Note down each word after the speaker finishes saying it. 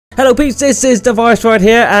Hello peeps, this is Device right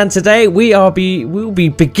here, and today we'll be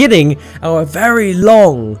beginning our very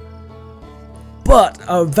long but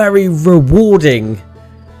a very rewarding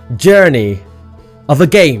journey of a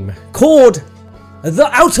game called The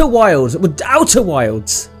Outer Wilds. Outer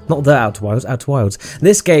Wilds, not The Outer Wilds, Outer Wilds.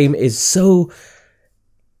 This game is so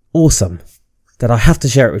awesome that I have to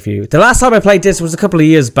share it with you. The last time I played this was a couple of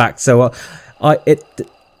years back, so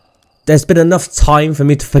there's been enough time for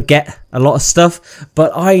me to forget a lot of stuff,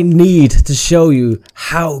 but I need to show you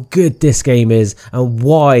how good this game is and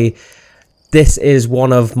why this is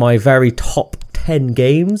one of my very top 10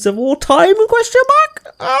 games of all time, question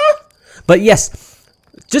mark? But yes,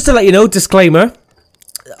 just to let you know, disclaimer,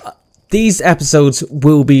 these episodes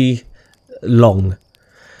will be long.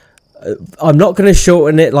 I'm not going to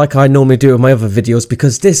shorten it like I normally do with my other videos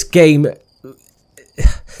because this game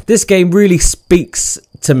really speaks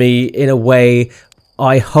to me in a way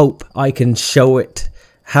I hope I can show it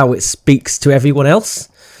how it speaks to everyone else.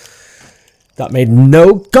 That made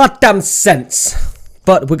no goddamn sense.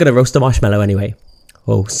 But we're gonna roast a marshmallow anyway.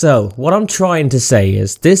 Oh, so what I'm trying to say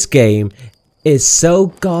is this game is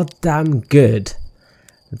so goddamn good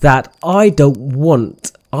that I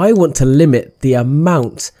want to limit the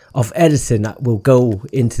amount of editing that will go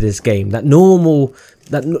into this game that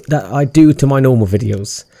I do to my normal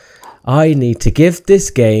videos. I need to give this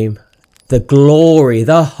game the glory,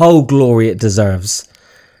 the whole glory it deserves.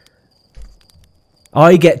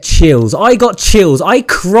 I get chills. I got chills. I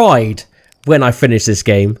cried when I finished this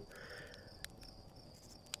game.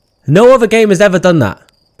 No other game has ever done that.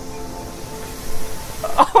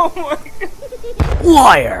 Oh my god.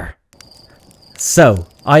 Liar! So,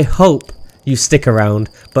 I hope you stick around,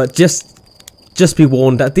 but just be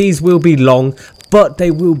warned that these will be long, but they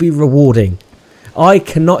will be rewarding. I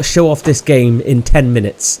cannot show off this game in 10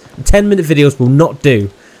 minutes. 10-minute videos will not do.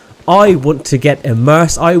 I want to get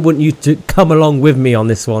immersed. I want you to come along with me on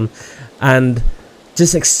this one and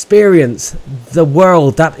just experience the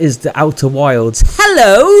world that is the Outer Wilds.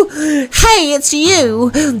 Hello! Hey, it's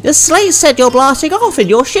you! The Slate said you're blasting off in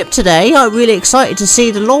your ship today. I'm really excited to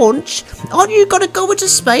see the launch. Aren't you gonna go into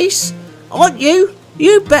space? Aren't you?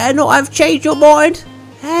 You better not have changed your mind.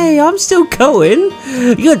 Hey, I'm still going.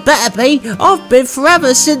 You'd better be. I've been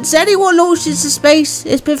forever since anyone launched into space.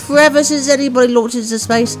 It's been forever since anybody launched into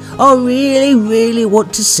space. I really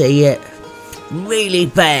want to see it. Really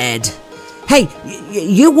bad. Hey,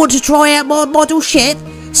 you want to try out my model ship?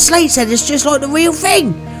 Slate said it's just like the real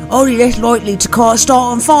thing. Only less likely to start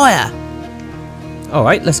on fire.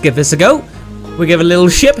 Alright, let's give this a go. We give a little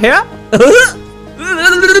ship here.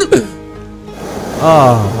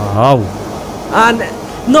 Oh. And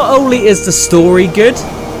not only is the story good,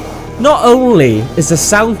 not only is the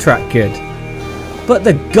soundtrack good, but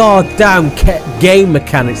the goddamn game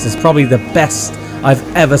mechanics is probably the best I've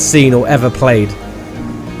ever seen or ever played.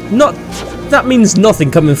 That means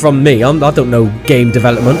nothing coming from me. I don't know game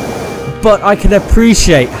development, but I can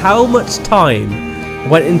appreciate how much time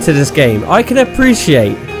went into this game. I can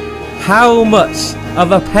appreciate how much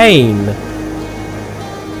of a pain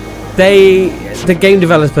the game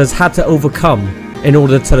developers had to overcome in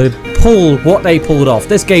order to pull what they pulled off.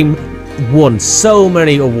 This game won so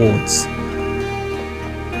many awards.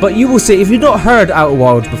 But you will see, if you've not heard Outer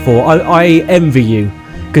Wilds before, I envy you.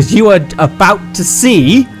 Because you are about to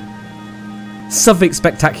see something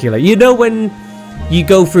spectacular. You know when you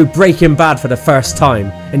go through Breaking Bad for the first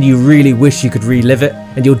time and you really wish you could relive it,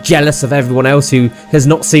 and you're jealous of everyone else who has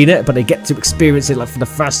not seen it but they get to experience it like for the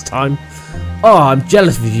first time? Oh, I'm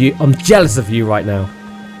jealous of you. I'm jealous of you right now.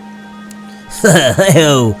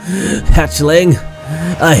 Hey-ho, hatchling.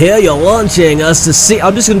 I hear you're launching us to see.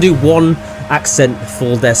 I'm just going to do one accent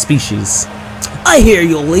for their species. I hear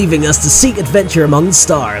you're leaving us to seek adventure among the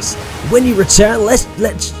stars. When you return,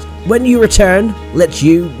 let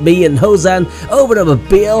you, me, and Hosan open up a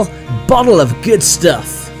bottle of good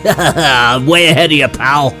stuff. I'm way ahead of you,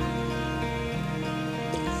 pal.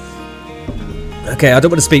 Okay, I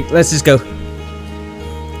don't want to speak. Let's just go.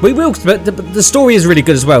 We will, but the story is really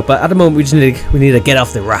good as well. But at the moment, we need to get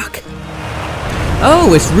off the rock.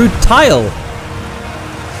 Oh, it's rude tile.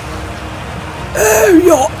 Oh,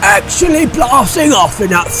 you're actually blasting off in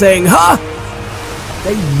that thing, huh?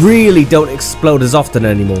 They really don't explode as often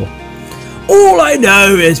anymore. All I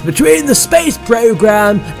know is between the space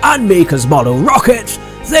program and Mika's model rockets,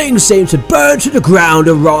 things seem to burn to the ground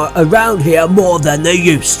around here more than they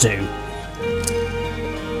used to.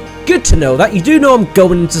 Good to know that. You do know I'm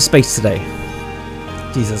going into space today.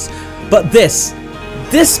 Jesus. But this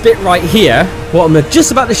bit right here, what I'm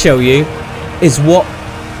just about to show you, is what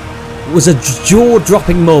was a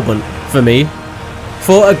jaw-dropping moment for me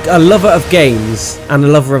For a lover of games and a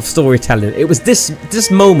lover of storytelling, it was this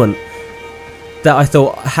moment that I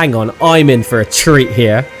thought, hang on, I'm in for a treat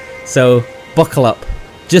here. So buckle up.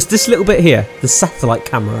 Just this little bit here, the satellite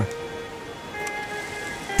camera.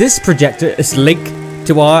 This projector is linked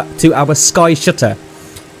to our sky shutter,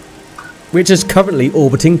 which is currently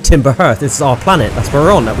orbiting Timber Hearth. This is our planet. That's where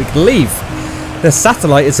we're on. That we can leave. The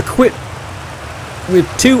satellite is equipped with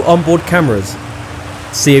 2 onboard cameras.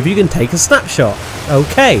 See if you can take a snapshot.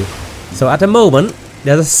 Okay. So at the moment,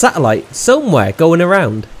 there's a satellite somewhere going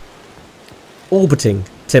around, orbiting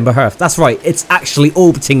Timber Hearth. That's right. It's actually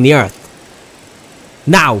orbiting the Earth.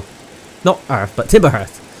 Now, not Earth, but Timber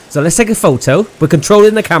Hearth. So let's take a photo. We're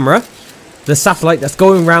controlling the camera. The satellite that's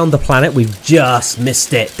going around the planet. We've just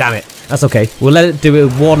missed it. Damn it. That's okay. We'll let it do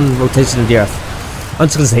it 1 rotation of the Earth. I'm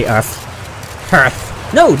just gonna say Earth.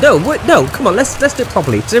 Hearth. No. Come on. Let's do it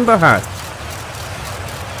properly. Timber Hearth.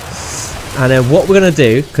 And then what we're gonna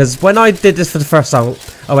do, because when I did this for the first time,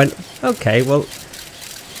 I went, okay, well,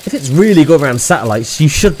 if it's really going around satellites, you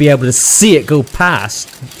should be able to see it go past.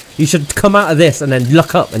 You should come out of this and then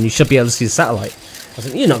look up, and you should be able to see the satellite. I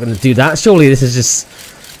said, you're not going to do that. Surely this is just...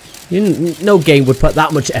 no game would put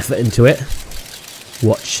that much effort into it.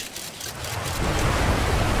 Watch.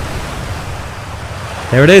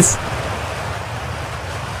 There it is.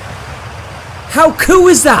 How cool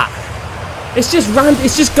is that? It's just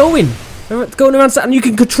it's just going around, and you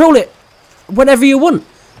can control it whenever you want,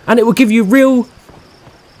 and it will give you real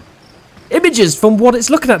images from what it's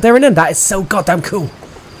looking at there and then. That is so goddamn cool.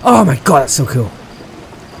 Oh my god, that's so cool.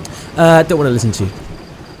 Don't want to listen to you.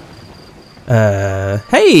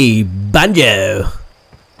 Hey, Banjo.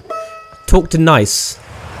 Talk to nice.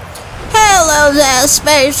 Hello there,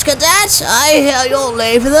 Space Cadet. I hear you're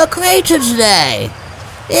leaving the crater today.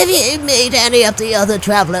 If you meet any of the other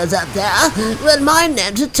travellers up there, remind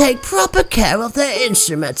them to take proper care of their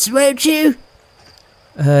instruments, won't you?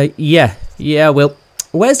 Yeah, well,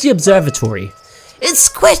 where's the observatory? It's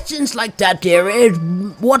questions like that, dearie,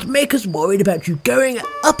 what make us worried about you going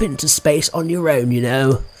up into space on your own, you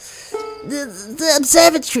know. The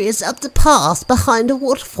observatory is up the path behind a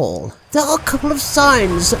waterfall. There are a couple of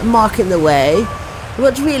signs marking the way,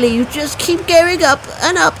 but really you just keep going up,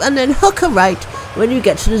 and then hook a right when you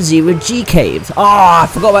get to the 0G cave. Ah, I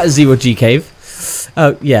forgot about the 0G cave.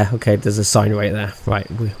 Oh, yeah, okay, there's a sign right there. Right,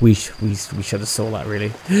 we should have saw that,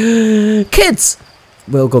 really. Kids!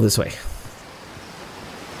 We'll go this way.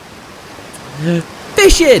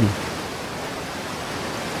 Fishing!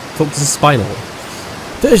 Talk to the spinal.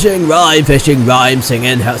 Fishing rhyme,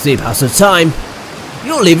 singing, healthy pass of time.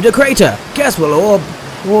 You're leaving the crater. Guess we'll all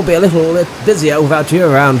be a little busier without you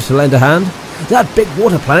around to lend a hand. That big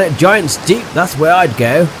water planet, Giant's Deep, that's where I'd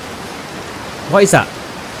go. Why is that?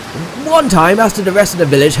 One time, after the rest of the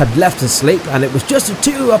village had left to sleep, and it was just the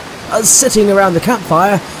 2 of us sitting around the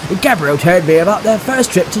campfire, Gabriel told me about their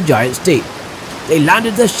first trip to Giant's Deep. They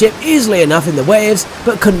landed the ship easily enough in the waves,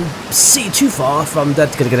 but couldn't see too far from the...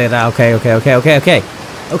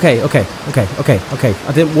 Okay.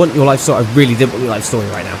 I didn't want your life story. I really didn't want your life story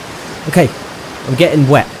right now. Okay, I'm getting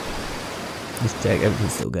wet. Just check,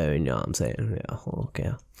 everything's still going, you know what I'm saying? Yeah,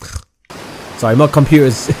 okay. Sorry, my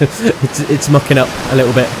computer's... it's mucking up a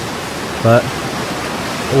little bit, but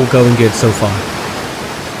all going good so far.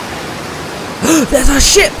 There's our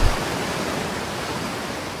ship!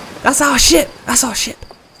 That's our ship! That's our ship!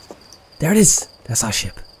 There it is! That's our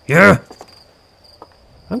ship. Yeah!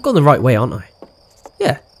 I'm going the right way, aren't I?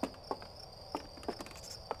 Yeah.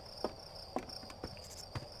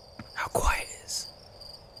 How quiet it is.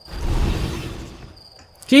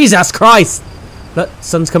 Jesus Christ! Look,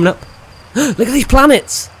 sun's coming up. Look at these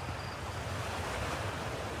planets!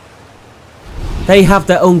 They have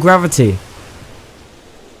their own gravity.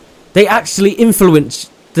 They actually influence...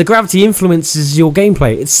 The gravity influences your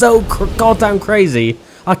gameplay. It's so goddamn crazy.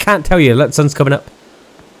 I can't tell you. Look, sun's coming up.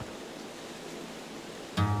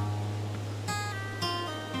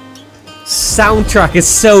 Soundtrack is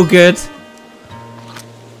so good.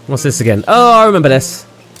 What's this again? Oh, I remember this.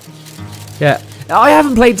 Yeah. I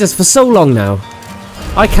haven't played this for so long now.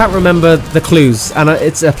 I can't remember the clues, and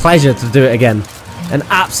it's a pleasure to do it again. An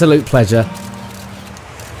absolute pleasure.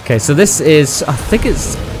 Okay, so this is... I think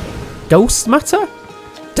it's... Ghost matter?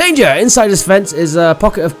 Danger! Inside this fence is a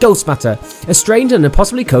pocket of ghost matter, a strange and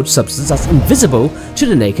impossibly coated substance that's invisible to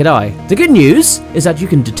the naked eye. The good news is that you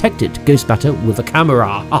can detect it, ghost matter, with a camera.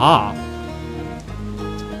 Haha!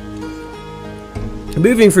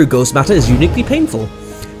 Moving through ghost matter is uniquely painful,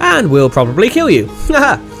 and will probably kill you.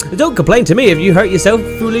 Haha! Don't complain to me if you hurt yourself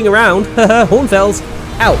fooling around. Haha! Hornfells,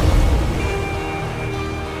 out!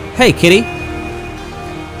 Hey, kitty!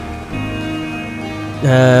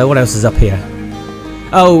 What else is up here?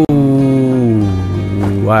 Oh,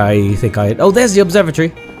 I think oh, there's the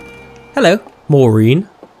observatory. Hello, Maureen.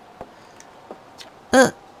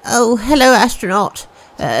 Oh, hello, astronaut.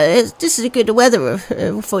 This is good weather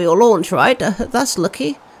for your launch, right? That's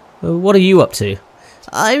lucky. What are you up to?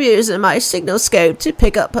 I'm using my signal scope to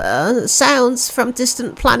pick up sounds from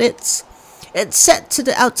distant planets. It's set to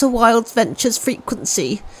the Outer Wild Ventures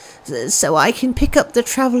frequency, so I can pick up the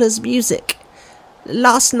traveller's music.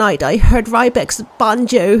 Last night I heard Rybek's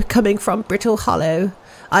banjo coming from Brittle Hollow.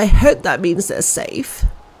 I hope that means they're safe.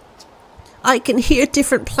 I can hear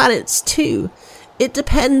different planets too. It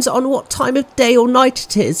depends on what time of day or night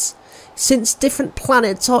it is, since different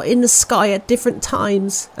planets are in the sky at different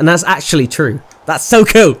times. And that's actually true. That's so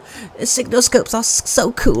cool. Signal scopes are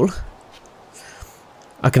so cool.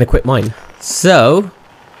 I can equip mine. So,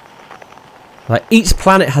 like, each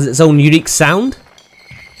planet has its own unique sound.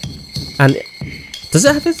 And does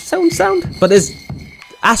it have its own sound? But there's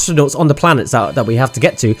astronauts on the planets that we have to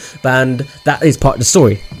get to, and that is part of the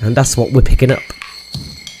story, and that's what we're picking up.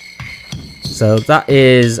 So that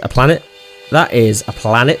is a planet. That is a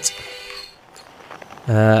planet.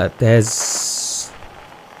 There's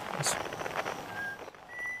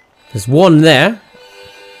one there.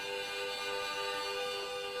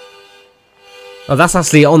 Oh, that's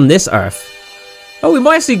actually on this Earth. Oh, we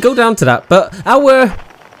might actually go down to that, but our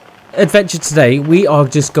adventure today, we are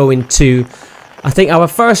just going to, I think our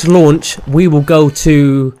first launch, we will go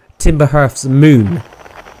to Timberhearth's moon.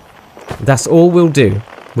 That's all we'll do.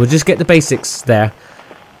 We'll just get the basics there.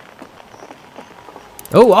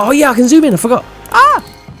 Oh yeah, I can zoom in, I forgot. Ah!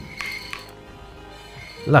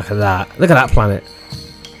 Look at that. Look at that planet.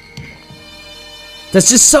 There's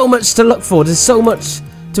just so much to look for. There's so much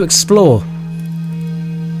to explore.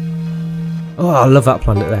 Oh, I love that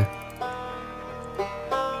planet there.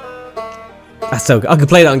 That's so good. I can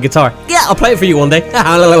play that on guitar. Yeah, I'll play it for you one day.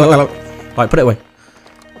 Right, put it away.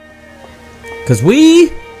 Because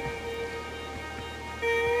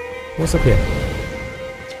what's up here?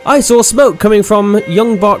 I saw smoke coming from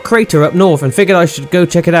Youngbark Crater up north and figured I should go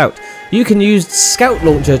check it out. You can use Scout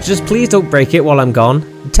Launcher, just please don't break it while I'm gone.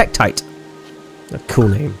 Tektite. A cool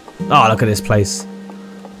name. Oh, look at this place.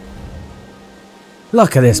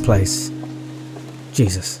 Look at this place.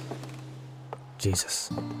 Jesus. Jesus.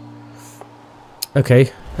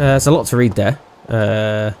 Okay, there's a lot to read there.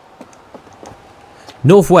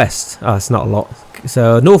 Northwest. Oh, it's not a lot.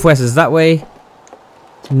 So, northwest is that way.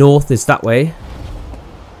 North is that way.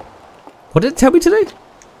 What did it tell me today?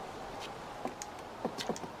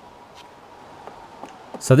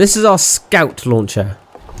 So this is our scout launcher.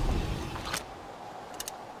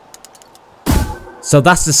 So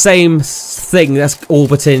that's the same thing that's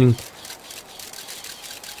orbiting.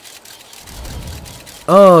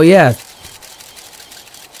 Oh yeah.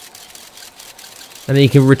 And then you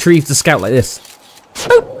can retrieve the scout like this.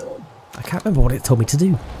 Oh! I can't remember what it told me to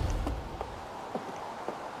do.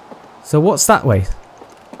 So what's that way?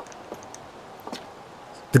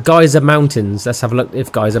 The Geyser Mountains. Let's have a look if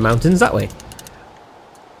Geyser Mountains that way.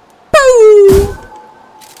 Boo!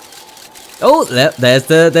 Oh, there's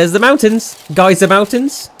the mountains. Geyser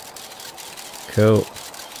Mountains. Cool.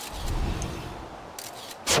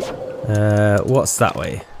 What's that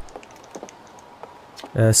way?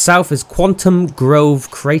 South is Quantum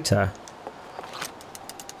Grove Crater.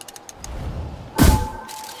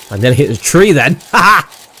 I nearly hit the tree then. Haha!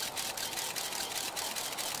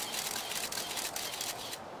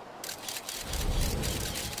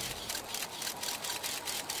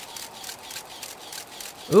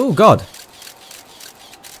 Oh god.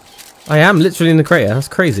 I am literally in the crater. That's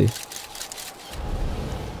crazy.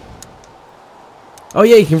 Oh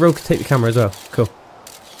yeah, you can rotate the camera as well. Cool.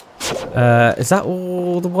 Is that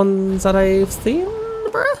all the ones that I've seen,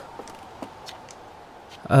 bruh?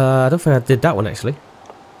 I don't think I did that one actually.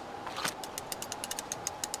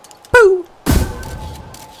 Boo!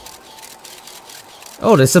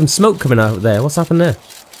 Oh, there's some smoke coming out there. What's happened there?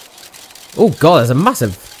 Oh god, there's a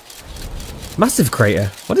massive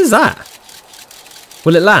crater. What is that?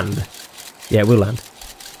 Will it land? Yeah, it will land.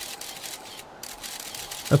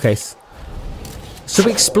 Okay. Should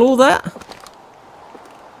we explore that?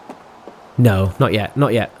 No, not yet.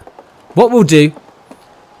 Not yet. What we'll do,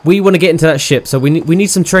 we want to get into that ship, so we need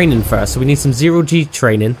some training first. So we need some 0G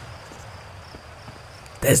training.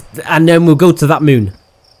 And then we'll go to that moon.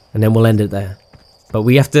 And then we'll end it there. But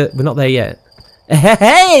we have to... We're not there yet.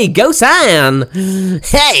 Hey, Go-san!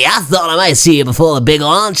 Hey, I thought I might see you before the big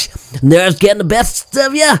launch. Nerves getting the best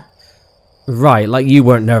of you? Right, like you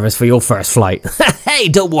weren't nervous for your first flight. Hey,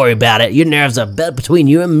 don't worry about it. Your nerves are bet between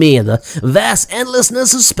you and me and the vast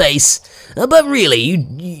endlessness of space. But really,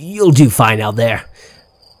 you'll do fine out there.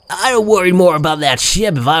 I'd worry more about that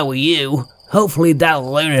ship if I were you. Hopefully that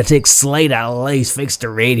lunatic Slade out of Lace fixed the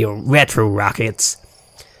radio retro rockets.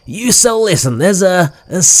 So listen, there's a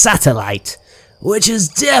satellite, which is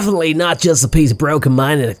definitely not just a piece of broken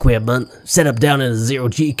mining equipment set up down in a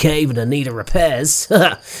zero-G cave in need of repairs.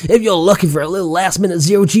 If you're looking for a little last-minute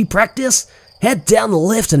zero-G practice, head down the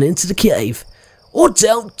lift and into the cave. Or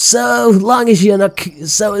don't, as long as you're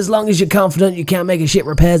confident you can't make a ship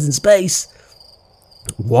repairs in space.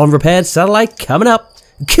 One repaired satellite coming up.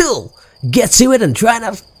 Cool! Get to it and try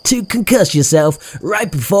not to concuss yourself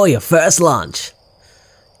right before your first launch.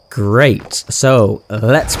 Great. So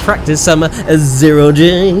let's practice some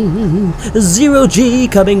zero-G. Zero-G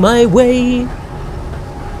coming my way.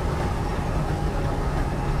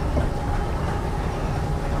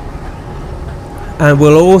 And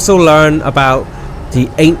we'll also learn about the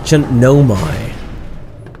ancient Nomai,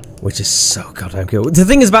 which is so goddamn cool. The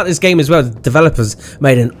thing is about this game as well, the developers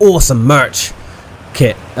made an awesome merch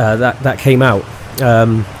kit that came out.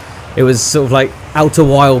 It was sort of like Outer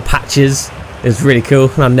Wild patches. It was really cool,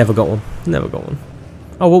 and I never got one. Never got one.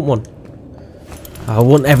 I want one. I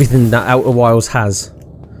want everything that Outer Wilds has.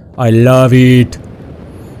 I love it.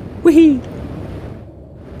 Whee!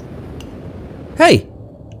 Hey!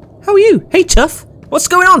 How are you? Hey, Tough! What's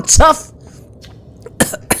going on, Tough?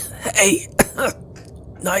 Hey,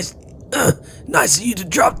 nice of you to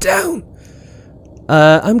drop down.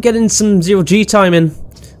 I'm getting some zero-G time in.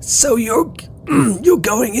 So you're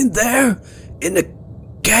going in there? In the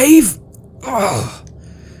cave? Oh.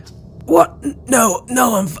 What? No,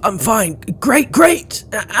 I'm fine. Great.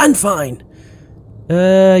 I'm fine.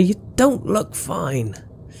 You don't look fine.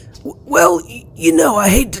 Well, you know, I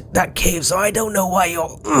hate that cave, so I don't know why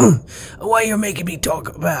you're making me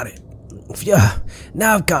talk about it. Yeah,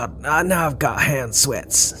 now I've got hand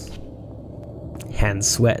sweats. Hand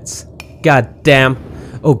sweats. God damn.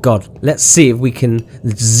 Oh god, let's see if we can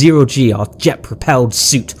zero-G our jet-propelled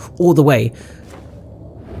suit all the way.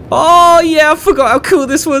 Oh yeah, I forgot how cool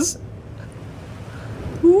this was.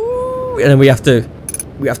 Ooh. And then we have to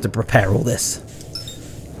prepare all this.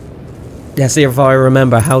 Let's see if I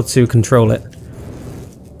remember how to control it.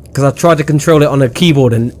 Because I tried to control it on a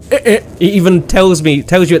keyboard and it even tells you at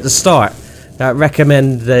the start that I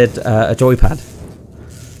recommended a joypad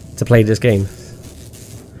to play this game.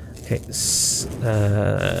 Okay, so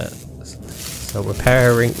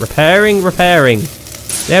repairing.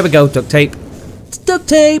 There we go, duct tape. It's duct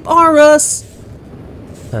tape, us.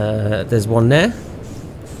 There's one there.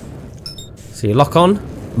 So you lock on,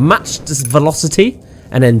 match this velocity,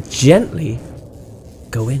 and then gently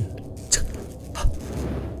go in.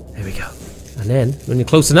 There we go. And then, when you're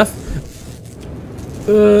close enough,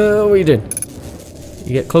 what are you doing?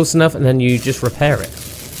 You get close enough, and then you just repair it.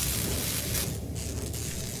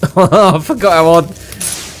 I forgot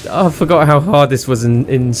how hard this was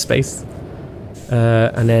in space.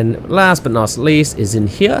 And then, last but not least, is in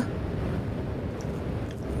here.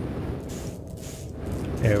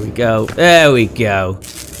 There we go. There we go.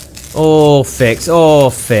 All fixed.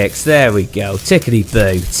 There we go.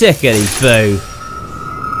 Tickety-boo. Tickety-boo.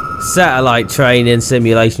 Satellite training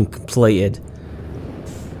simulation completed.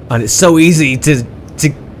 And it's so easy to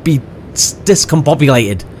be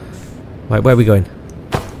discombobulated. Right, where are we going?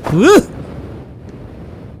 Woo!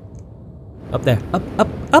 Up there.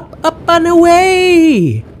 Up and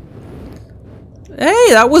away!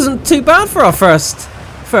 Hey, that wasn't too bad for our first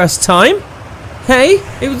time. Hey,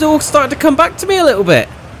 it was all starting to come back to me a little bit.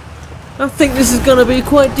 I think this is going to be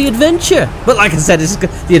quite the adventure. But like I said,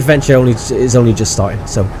 the adventure is only just starting.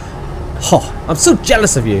 So, I'm so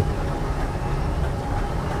jealous of you.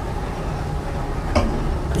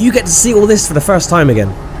 You get to see all this for the first time again.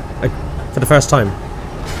 Like, for the first time.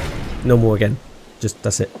 No more again. Just,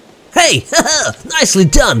 that's it. Hey, nicely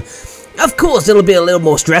done. Of course, it'll be a little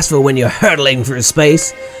more stressful when you're hurtling through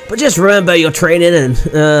space. But just remember your training and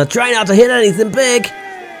try not to hit anything big.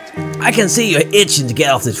 I can see you're itching to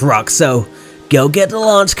get off this rock, so go get the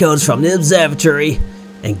launch codes from the observatory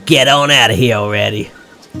and get on out of here already.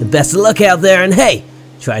 The best of luck out there, and hey,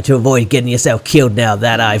 try to avoid getting yourself killed now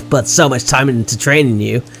that I've put so much time into training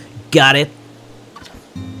you. Got it?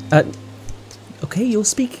 Okay, you're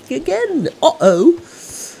speaking again. Uh-oh.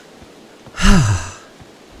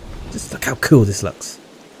 Just look how cool this looks.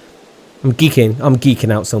 I'm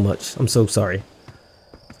geeking out so much. I'm so sorry.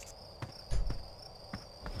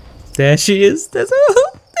 There she is. There he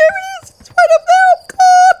is. It's right up there. Oh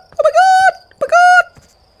god. Oh my god. Oh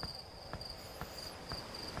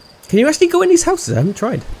Can you actually go in these houses? I haven't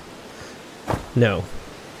tried. No.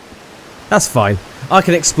 That's fine. I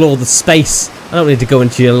can explore the space. I don't need to go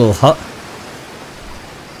into your little hut.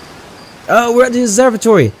 Oh, we're at the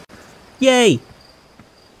observatory. Yay.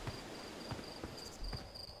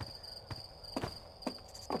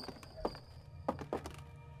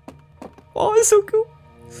 Oh, it's so cool.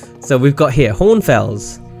 So we've got here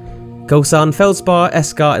Hornfells, Gosan, Feldspar,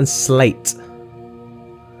 Escar, and Slate.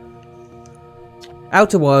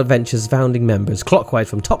 Outer Wild Ventures founding members, clockwise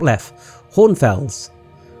from top left: Hornfells,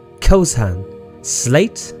 Kosan,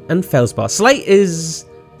 Slate, and Feldspar. Slate is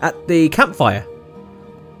at the campfire,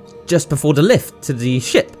 just before the lift to the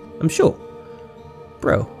ship, I'm sure.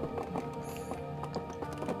 Bro.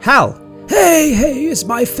 Hal. Hey, it's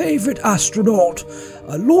my favourite astronaut.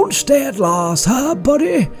 A launch day at last, huh,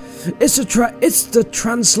 buddy? It's the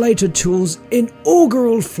translator tool's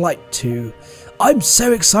inaugural flight too. I'm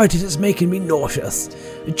so excited it's making me nauseous.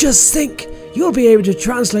 Just think, you'll be able to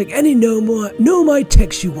translate any Nomai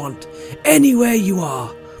text you want, anywhere you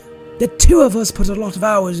are. The two of us put a lot of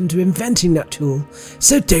hours into inventing that tool,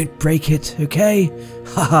 so don't break it, okay?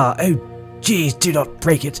 Haha, oh geez, do not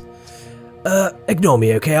break it. Ignore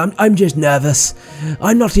me, okay? I'm just nervous.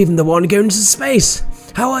 I'm not even the one going to space.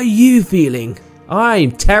 How are you feeling?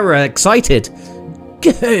 I'm terror excited.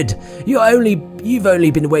 Good. You've only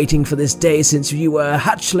been waiting for this day since you were a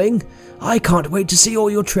hatchling. I can't wait to see all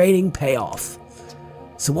your training pay off.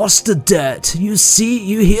 So what's the dirt? You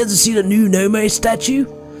here to see the new Nomai statue?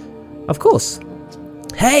 Of course.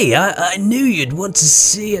 Hey, I knew you'd want to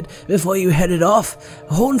see it before you headed off.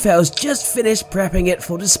 Hornfell's just finished prepping it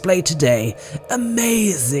for display today.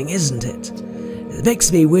 Amazing, isn't it? It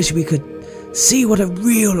makes me wish we could see what a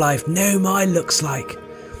real-life Nomai looks like.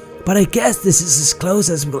 But I guess this is as close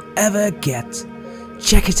as we'll ever get.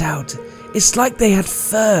 Check it out. It's like they had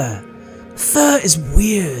fur. Fur is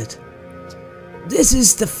weird. This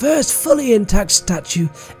is the first fully intact statue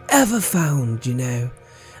ever found, you know.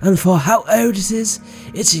 And for how old it is,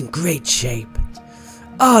 it's in great shape.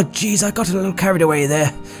 Oh jeez, I got a little carried away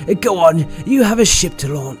there. Go on, you have a ship to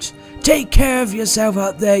launch. Take care of yourself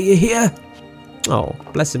out there, you hear? Oh,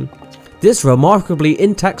 bless him. This remarkably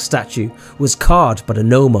intact statue was carved by the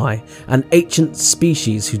Nomai, an ancient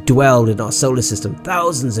species who dwelled in our solar system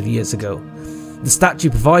thousands of years ago. The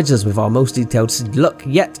statue provides us with our most detailed look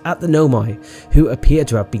yet at the Nomai, who appear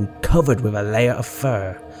to have been covered with a layer of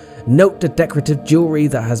fur. Note the decorative jewellery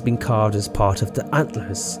that has been carved as part of the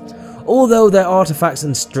antlers. Although their artifacts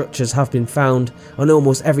and structures have been found on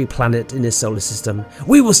almost every planet in this solar system,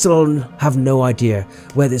 we will still have no idea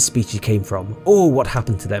where this species came from or what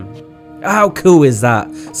happened to them. How cool is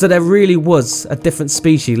that? So there really was a different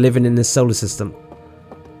species living in this solar system.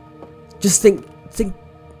 Just think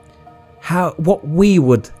what we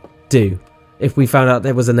would do if we found out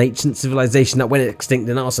there was an ancient civilization that went extinct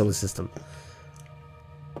in our solar system.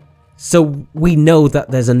 So we know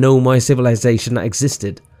that there's a Nomai civilization that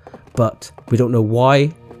existed, but we don't know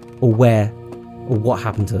why or where or what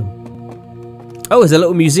happened to them. Oh, there's a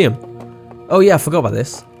little museum. Oh yeah, I forgot about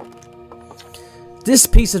this. This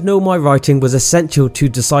piece of Nomai writing was essential to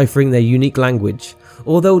deciphering their unique language.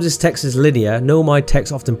 Although this text is linear, Nomai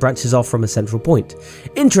text often branches off from a central point.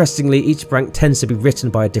 Interestingly, each branch tends to be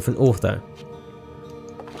written by a different author.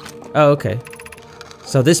 Oh, okay.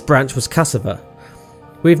 So this branch was Cassava.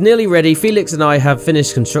 We're nearly ready. Felix and I have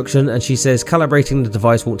finished construction, and she says calibrating the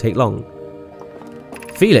device won't take long.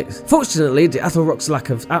 Felix, fortunately, the Athelrock's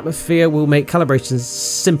lack of atmosphere will make calibrations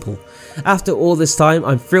simple. After all this time,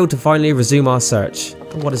 I'm thrilled to finally resume our search.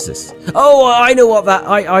 What is this? Oh, I know what that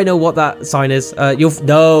I know what that sign is.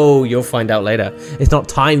 You'll find out later. It's not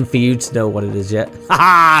time for you to know what it is yet.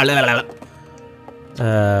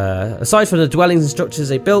 Aside from the dwellings and structures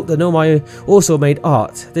they built, the Nomai also made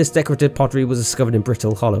art. This decorative pottery was discovered in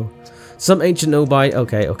Brittle Hollow. Some ancient Nomai.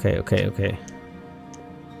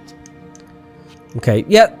 Okay,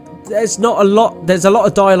 yeah, there's a lot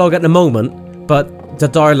of dialogue at the moment, but the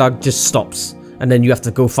dialogue just stops and then you have to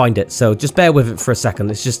go find it. So just bear with it for a second.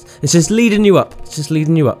 It's just leading you up. It's just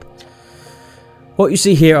leading you up. What you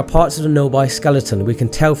see here are parts of the Nomai skeleton. We can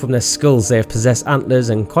tell from their skulls they have possessed antlers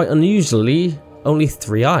and quite unusually only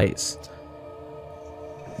 3 eyes.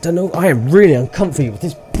 Don't know, I am really uncomfy with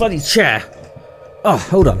this bloody chair. Oh,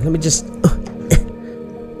 hold on, let me just...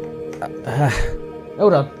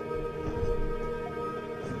 hold on.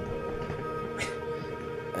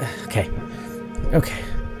 Okay.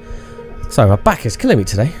 Sorry, my back is killing me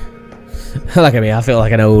today. Look at me, I feel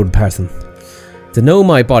like an old person. The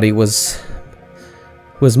Nomai body was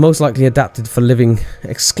most likely adapted for living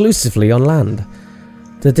exclusively on land.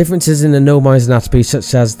 The differences in the Nomai's anatomy,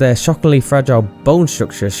 such as their shockingly fragile bone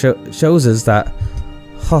structure, shows us that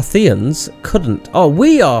Hothians couldn't... Oh,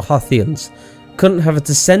 we are Hothians! Couldn't have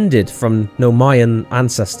descended from Nomaian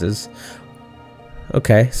ancestors.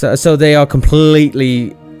 Okay, so they are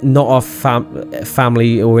completely not our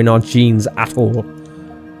family or in our genes at all.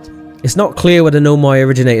 It's not clear where the Nomai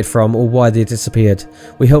originated from or why they disappeared.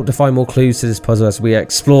 We hope to find more clues to this puzzle as we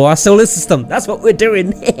explore our solar system. That's what we're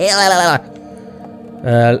doing.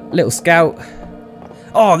 Little scout.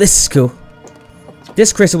 Oh, this is cool.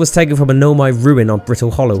 This crystal was taken from a Nomai ruin on Brittle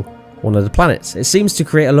Hollow, one of the planets. It seems to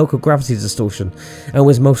create a local gravity distortion and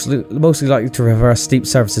was mostly likely to reverse steep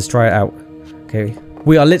surfaces. Try it out. Okay,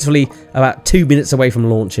 we are literally about 2 minutes away from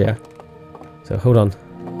launch here. So hold on.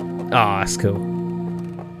 Ah, that's cool.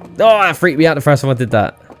 Oh, that freaked me out the first time I did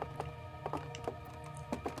that.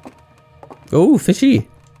 Oh, fishy.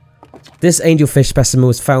 This angelfish specimen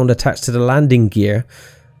was found attached to the landing gear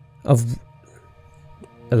of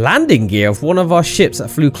one of our ships that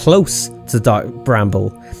flew close to Dark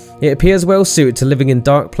Bramble. It appears well suited to living in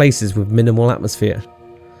dark places with minimal atmosphere.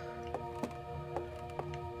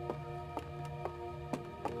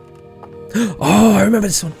 Oh, I remember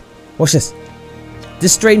this one. Watch this.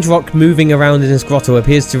 This strange rock moving around in this grotto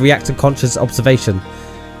appears to react to conscious observation.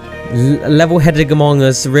 Level-headed among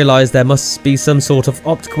us realise there must be some sort of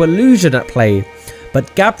optical illusion at play,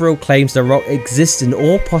 but Gabriel claims the rock exists in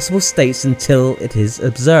all possible states until it is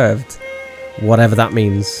observed. Whatever that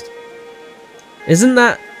means. Isn't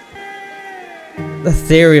that the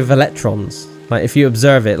theory of electrons? Like, if you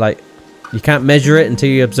observe it, like, you can't measure it until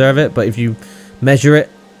you observe it, but if you measure it,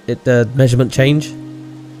 the measurement change.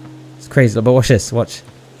 It's crazy, but watch this, watch.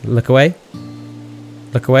 Look away.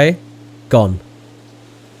 Look away. Gone.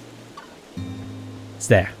 It's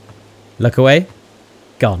there. Look away.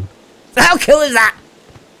 Gone. How cool is that?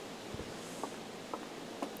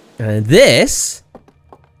 And this...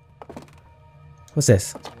 What's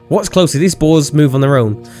this? Watch closely, these balls move on their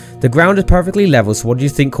own. The ground is perfectly level, so what do you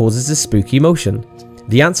think causes this spooky motion?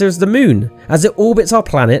 The answer is the moon. As it orbits our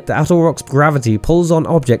planet, the outer rock's gravity pulls on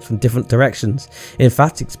objects from different directions. In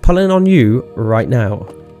fact, it's pulling on you right now.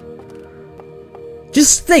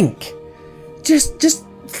 Just think. Just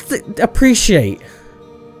appreciate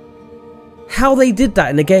how they did that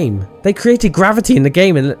in the game. They created gravity in the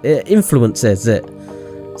game and it influences it.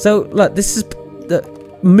 So, look, this is... The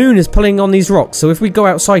moon is pulling on these rocks, so if we go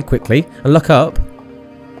outside quickly and look up...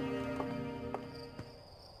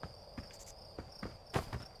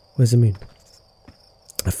 Where's the moon?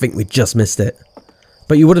 I think we just missed it.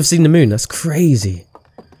 But you would have seen the moon. That's crazy.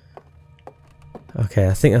 Okay,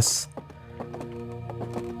 I think that's...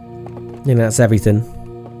 You know, that's everything.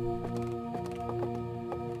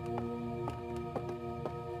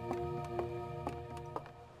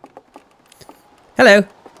 Hello.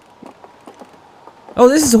 Oh,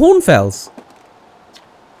 this is Hornfels.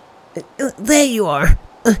 There you are.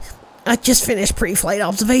 I just finished pre-flight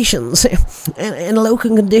observations, and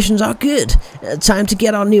local conditions are good. Time to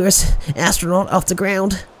get our newest astronaut off the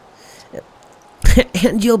ground.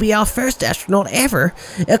 And you'll be our first astronaut ever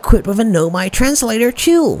equipped with a Nomai translator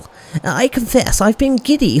tool. I confess, I've been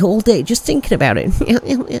giddy all day just thinking about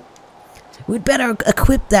it. We'd better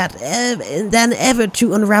equip that than ever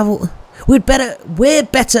to unravel... We're better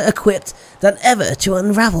equipped than ever to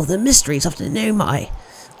unravel the mysteries of the Nomai.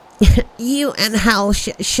 You and Hal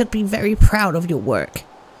should be very proud of your work.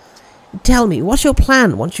 Tell me, what's your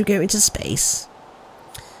plan once you go into space?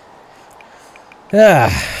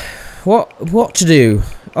 What to do?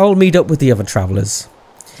 I'll meet up with the other travellers.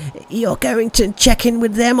 You're going to check in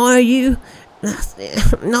with them, are you?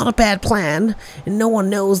 Not a bad plan. No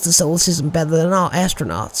one knows the solar system better than our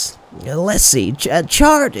astronauts. Let's see.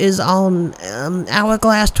 Chart is on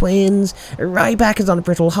Hourglass Twins. Ryback is on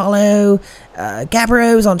Brittle Hollow.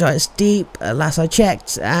 Gabbro is on Giant's Deep, last I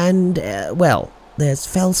checked. And, well, there's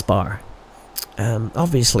Felspar.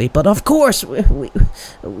 Obviously. But of course,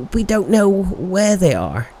 we don't know where they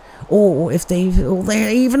are. Or if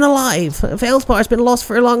they're even alive. Felspar's been lost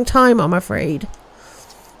for a long time, I'm afraid.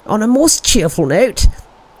 On a most cheerful note,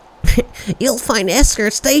 you'll find Esker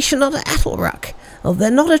stationed on Attlerock. Oh, they're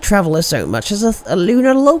not a traveller so much as a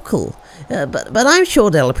lunar local, but I'm sure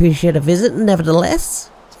they'll appreciate a visit nevertheless.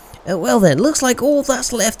 Well then, looks like all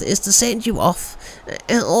that's left is to send you off.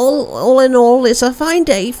 All in all, it's a fine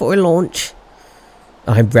day for a launch.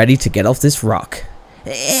 I'm ready to get off this rock.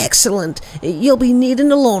 Excellent. You'll be needing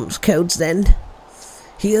the launch codes then.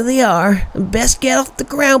 Here they are. Best get off the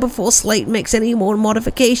ground before Slate makes any more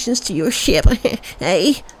modifications to your ship.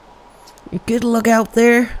 Hey, good luck out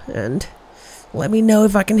there, and let me know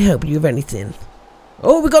if I can help you with anything.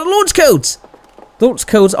 Oh, we got launch codes! Launch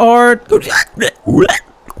codes are...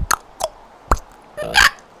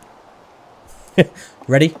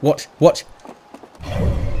 Ready? Watch. Watch.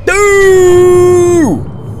 No!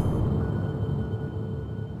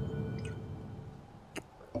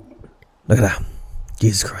 Look at that.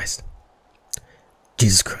 Jesus Christ.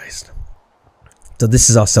 Jesus Christ. So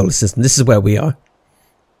this is our solar system. This is where we are.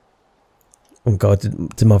 Oh god,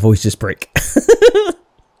 did my voice just break? So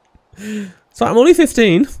I'm only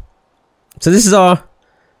 15. So this is Earth.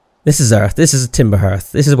 This is Timber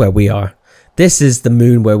Earth. This is where we are. This is the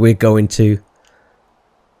moon where we're going to.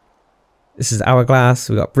 This is Hourglass.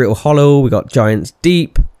 We got Brittle Hollow. We got Giants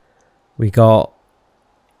Deep. We got.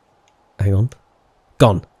 Hang on.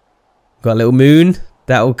 Gone. We got a little moon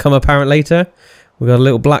that will come apparent later. We got a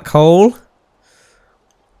little black hole.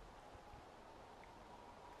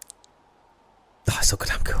 Oh, it's so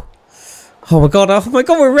goddamn cool. Oh my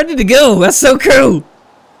god, we're ready to go. That's so cool.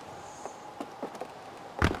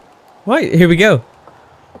 Right, here we go.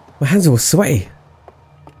 My hands are all sweaty.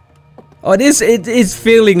 Oh, it is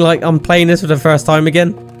feeling like I'm playing this for the first time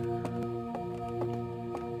again.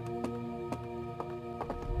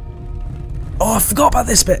 Oh, I forgot about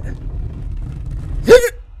this bit.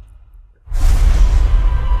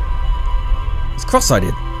 It's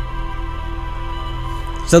cross-sided.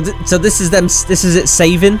 So this is them. This is it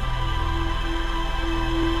saving.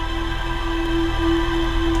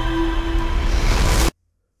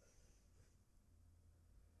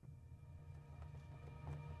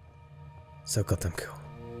 So goddamn cool.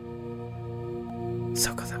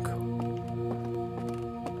 So goddamn cool.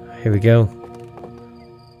 Here we go.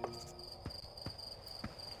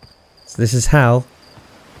 So this is Hal.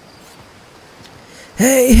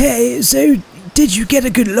 Hey, so did you get a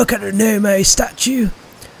good look at the Nomo statue?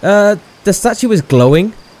 The statue was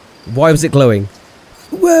glowing. Why was it glowing?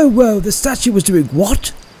 Whoa, the statue was doing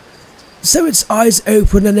what? So its eyes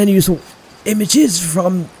open and then you saw images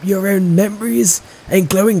from your own memories and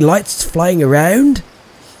glowing lights flying around?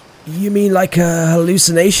 You mean like a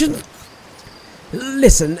hallucination?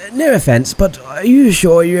 Listen, no offense, but are you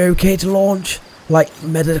sure you're okay to launch? Like,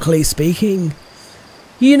 medically speaking?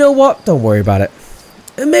 You know what? Don't worry about it.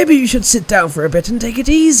 Maybe you should sit down for a bit and take it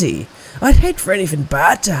easy. I'd hate for anything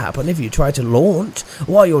bad to happen if you try to launch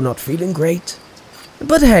while you're not feeling great.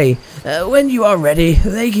 But hey, when you are ready,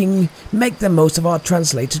 they can make the most of our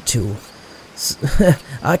translator tool.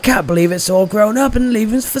 I can't believe it's all grown up and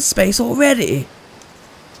leaving for space already.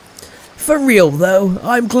 For real though,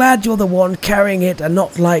 I'm glad you're the one carrying it and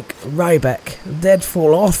not like Ryback. They'd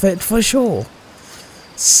fall off it for sure.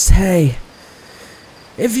 Say,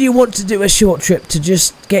 if you want to do a short trip to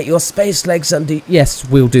just get your space legs under... Yes,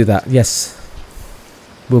 we'll do that. Yes.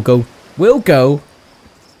 We'll go. We'll go.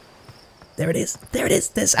 There it is.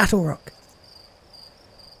 There's Attle Rock.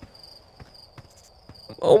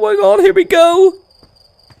 Oh my god, here we go.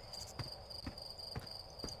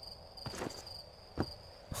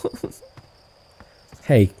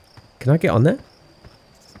 Hey, can I get on there?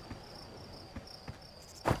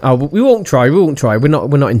 Oh, we won't try. We're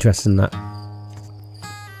not interested in that.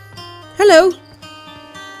 Hello.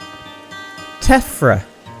 Tefra.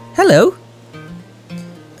 Hello.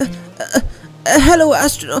 Hello,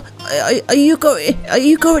 astronaut. Are you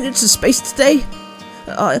going into space today?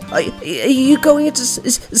 Are you going into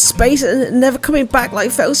space and never coming back like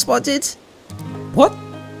Feldspar did? What?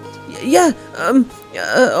 Yeah.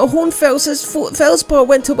 Hornfeld says Feldspar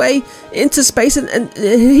went away into space and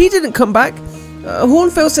he didn't come back.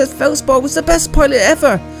 Hornfeld says Feldspar was the best pilot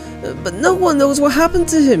ever, but no one knows what happened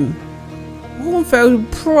to him.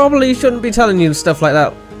 Hornfeld probably shouldn't be telling you stuff like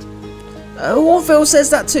that. Hornfeld says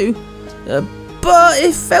that too. But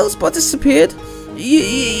if Feldspar disappeared,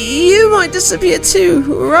 you might disappear too,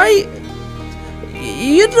 right?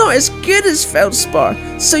 You're not as good as Feldspar,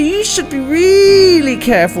 so you should be really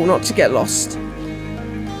careful not to get lost.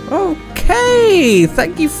 Okay,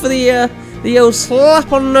 thank you for the old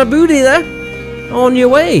slap on the booty there. On your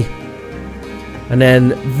way. And then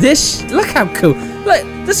this, look how cool. Like,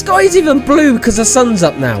 the sky's even blue because the sun's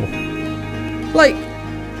up now. Like,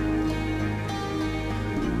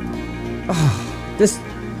 this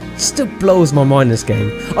still blows my mind, this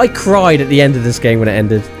game. I cried at the end of this game when it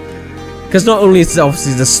ended. Because not only is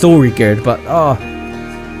obviously the story good, but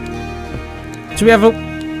should we have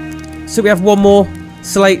one more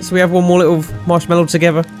slate? So we have one more little marshmallow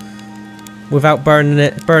together without burning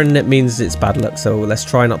it. Burning it means it's bad luck, so let's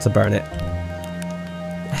try not to burn it.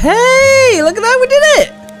 Hey, look at that, we did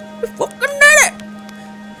it! We fucking did it!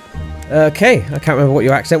 Okay, I can't remember what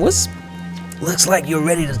your accent was. Looks like you're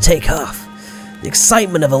ready to take off. The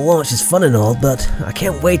excitement of a launch is fun and all, but I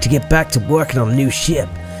can't wait to get back to working on a new ship.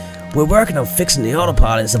 We're working on fixing the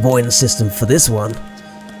autopilot's avoidance system for this one.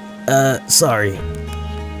 Sorry.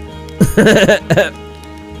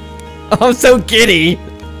 I'm so giddy.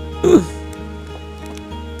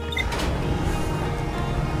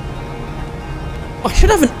 I should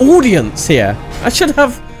have an audience here. I should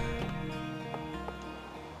have...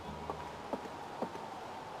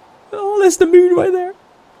 Oh, there's the moon right there.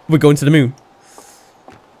 We're going to the moon.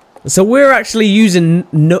 So we're actually using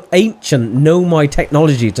ancient Nomai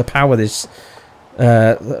technology to power this...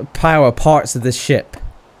 power parts of this ship.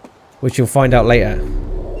 Which you'll find out later.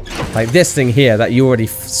 Like this thing here that you already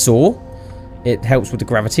saw. It helps with the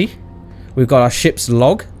gravity. We've got our ship's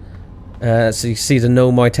log. So you see the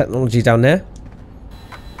Nomai technology down there.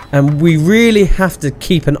 And we really have to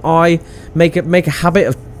keep an eye, make a habit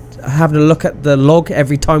of having a look at the log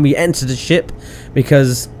every time we enter the ship,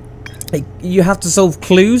 because you have to solve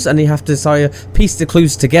clues and you have to piece the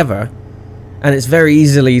clues together, and it's very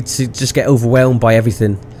easily to just get overwhelmed by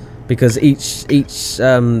everything, because each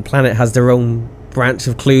planet has their own branch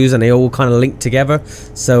of clues and they all kind of link together.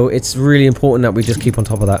 So it's really important that we just keep on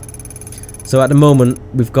top of that. So at the moment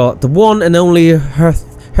we've got the one and only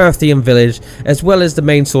Hearthian village, as well as the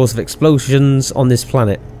main source of explosions on this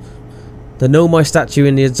planet. The Nomai statue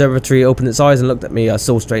in the observatory opened its eyes and looked at me. I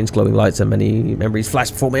saw strange glowing lights and many memories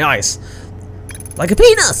flashed before my eyes. Like a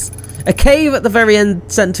penis! A cave at the very end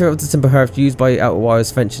center of the timber hearth used by outer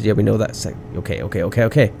wires fenced. Yeah, we know that.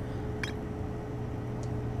 Okay.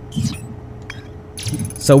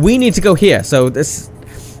 So we need to go here. So there's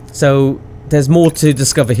more to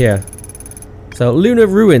discover here. So, lunar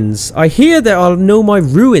ruins. I hear there are Nomai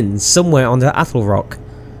ruins somewhere on the Atoll Rock.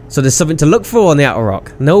 So there's something to look for on the Atoll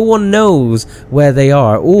Rock. No one knows where they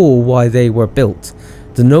are or why they were built.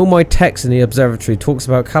 The Nomai text in the observatory talks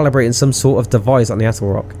about calibrating some sort of device on the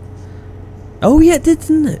Atoll Rock. Oh yeah, it did,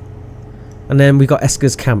 didn't it? And then we got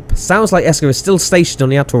Esker's camp. Sounds like Esker is still stationed on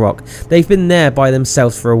the Atoll Rock. They've been there by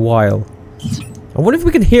themselves for a while. I wonder if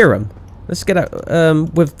we can hear them. Let's get out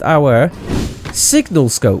with our signal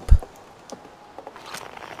scope.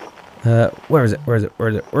 Where is it? Where is it? Where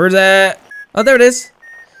is it? Where is it? Oh, there it is.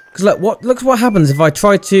 Because look what happens if I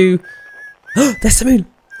try to... Oh, there's the moon.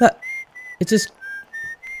 Look. It just...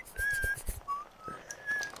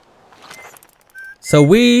 So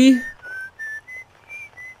the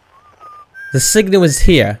signal is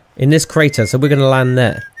here in this crater, so we're going to land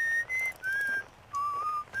there.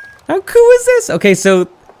 How cool is this? Okay, so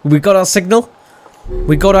we got our signal.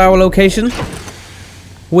 We got our location.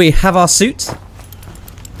 We have our suit.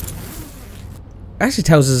 Actually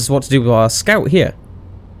tells us what to do with our scout here.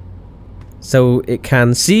 So it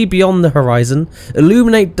can see beyond the horizon,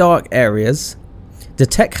 illuminate dark areas,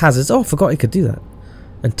 detect hazards. Oh, I forgot it could do that.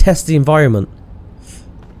 And test the environment.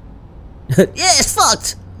 Yeah, it's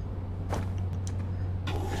fucked!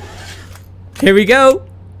 Here we go.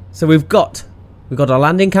 So we've got our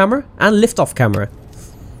landing camera and liftoff camera.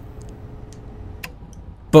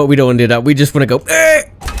 But we don't want to do that. We just want to go.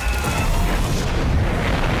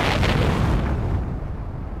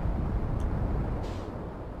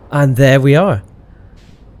 And there we are.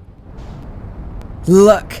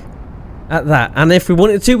 Look at that. And if we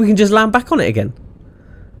wanted to, we can just land back on it again.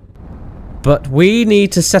 But we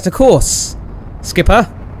need to set a course. Skipper.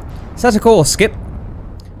 Set a course, Skip.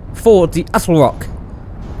 For the Atoll Rock.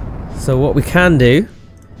 So what we can do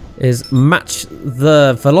is match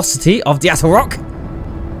the velocity of the Atoll Rock.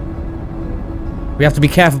 We have to be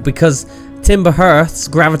careful because Timber Hearth's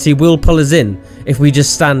gravity will pull us in if we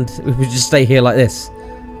just stay here like this.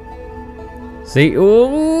 See?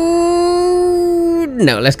 Ooh,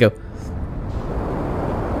 no, let's go.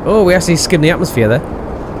 Oh, we actually skimmed the atmosphere there.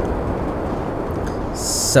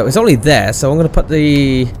 So it's only there, so I'm going to put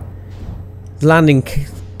the landing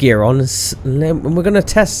gear on and we're going to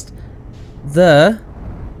test the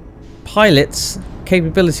pilot's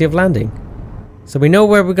capability of landing. So we know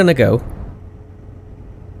where we're going to go.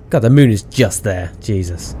 God, the moon is just there.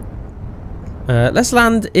 Jesus. Let's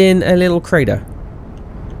land in a little crater.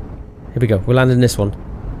 Here we go. We'll land in this one.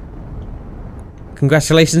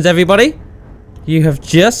 Congratulations, everybody. You have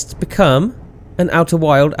just become an Outer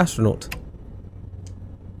Wild astronaut.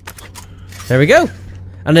 There we go.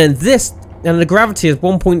 And then this, and the gravity is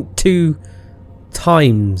 1.2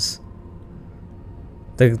 times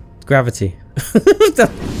the gravity.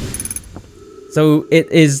 So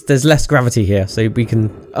there's less gravity here, so we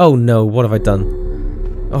can... Oh no, what have I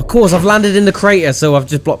done? Oh, of course, I've landed in the crater, so I've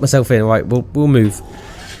just blocked myself in. Right, we'll move.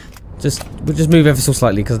 We'll just move ever so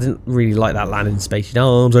slightly, because I didn't really like that landing space, you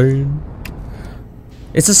know what I'm saying?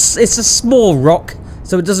 It's a small rock,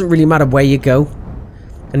 so it doesn't really matter where you go.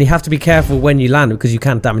 And you have to be careful when you land, because you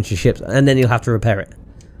can't damage your ship, and then you'll have to repair it.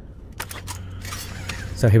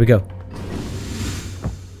 So here we go.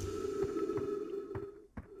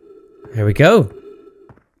 Here we go.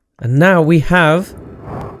 And now we have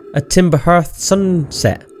a timber hearth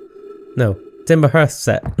sunset. No, timber hearth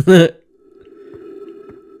set.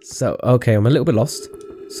 So, okay, I'm a little bit lost.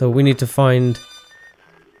 So we need to find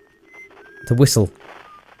the whistle.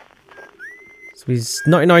 So he's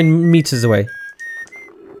 99 meters away.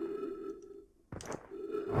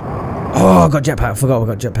 Oh, I got jetpack. I forgot we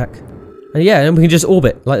got jetpack. And yeah, and we can just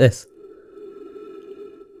orbit like this.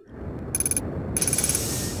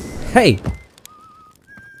 Hey!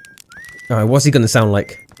 Alright, what's he gonna sound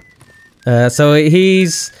like? So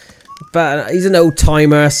he's an old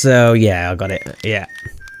timer, so yeah, I got it. Yeah.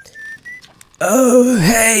 Oh,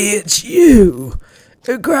 hey, it's you.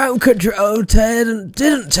 Ground control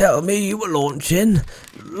didn't tell me you were launching.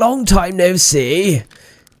 Long time no see.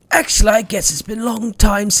 Actually, I guess it's been a long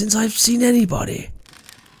time since I've seen anybody.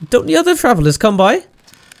 Don't the other travellers come by?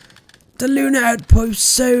 The lunar outpost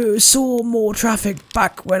saw more traffic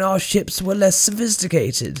back when our ships were less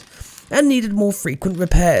sophisticated and needed more frequent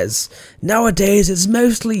repairs. Nowadays, it's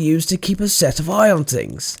mostly used to keep a set of eye on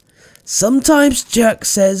things. Sometimes Jerk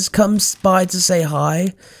comes by to say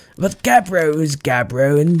hi, but Gabbro is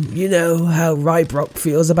Gabbro, and you know how Rybrock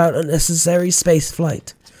feels about unnecessary space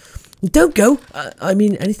flight. Don't go. I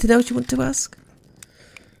mean, anything else you want to ask?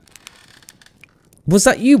 Was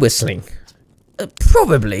that you whistling?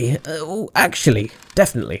 Probably. Actually,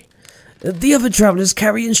 definitely. The other travellers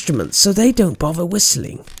carry instruments, so they don't bother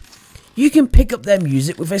whistling. You can pick up their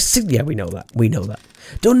music with a signal. Yeah, we know that. We know that.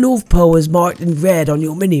 The North Pole is marked in red on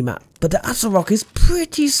your mini-map, but the Atarok is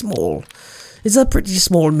pretty small. It's a pretty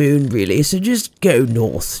small moon, really, so just go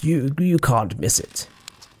north. You can't miss it.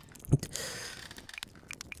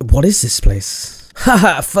 What is this place?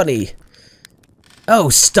 Haha, funny. Oh,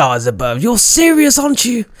 stars above. You're serious, aren't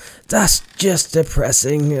you? That's just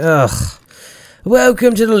depressing. Ugh.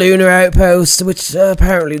 Welcome to the lunar outpost, which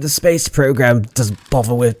apparently the space program doesn't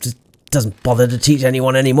bother to teach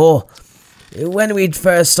anyone anymore. When we'd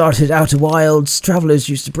first started Outer Wilds, travellers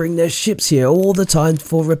used to bring their ships here all the time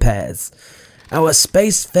for repairs. Our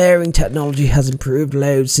spacefaring technology has improved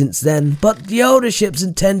loads since then, but the older ships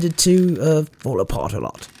intended to fall apart a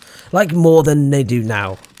lot. Like more than they do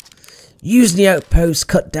now. Using the outpost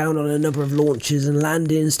cut down on a number of launches and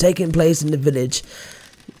landings taking place in the village.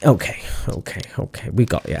 Okay. We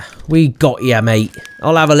got ya. We got ya, mate.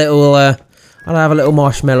 I'll have a little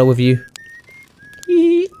marshmallow with you.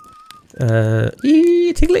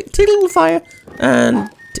 Tickle fire and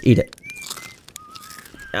eat it.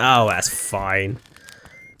 Oh, that's fine.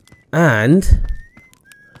 And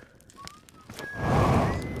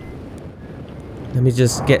let me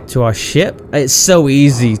just get to our ship. It's so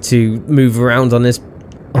easy to move around on this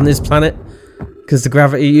planet because the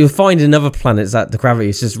gravity. You'll find in other planets that the gravity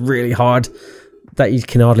is just really hard that you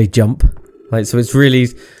can hardly jump. Like, so it's really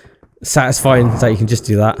satisfying that you can just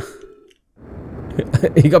do that.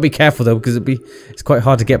 You gotta be careful though, because it's quite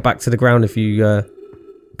hard to get back to the ground if you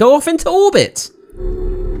go off into orbit.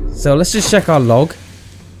 So let's just check our log.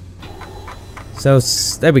 So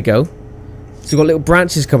there we go. So we've got little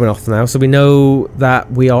branches coming off now, so we know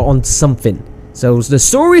that we are on something. So the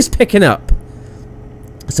story is picking up.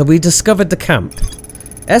 So we discovered the camp.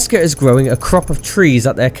 Esker is growing a crop of trees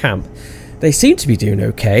at their camp. They seem to be doing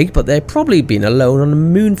okay, but they've probably been alone on the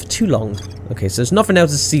moon for too long. Okay, so there's nothing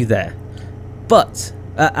else to see there. But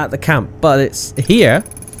at the camp, but it's here.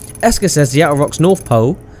 Esker says the Outer Rock's North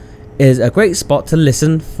Pole is a great spot to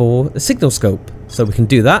listen for the signal scope, so we can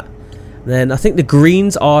do that. And then I think the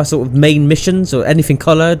greens are sort of main missions, or anything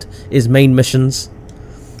coloured is main missions.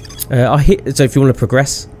 So if you want to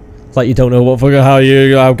progress, like you don't know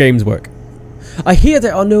how games work. I hear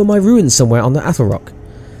there are no My ruins somewhere on the Atarok.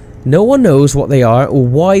 No one knows what they are or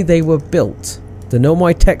why they were built. The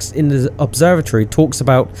Nomai text in the observatory talks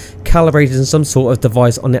about calibrating some sort of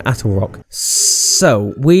device on the Atarok.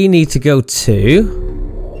 So, we need to go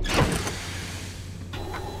to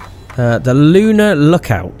the Lunar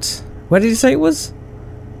Lookout. Where did you say it was?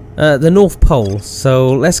 The North Pole.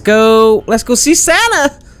 So, let's go see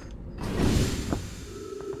Santa!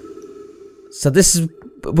 So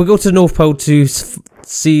we'll go to the North Pole to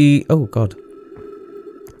see, oh god.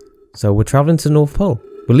 So we're travelling to the North Pole.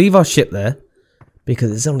 We'll leave our ship there,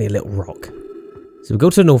 because it's only a little rock. So we go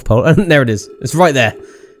to the North Pole, and there it is. It's right there.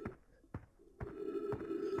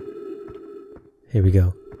 Here we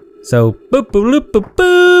go. So, boop, boop, boop, boop,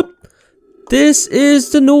 boop. This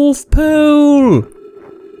is the North Pole.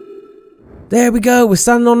 There we go. We're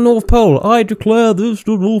standing on the North Pole. I declare this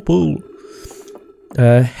the North Pole.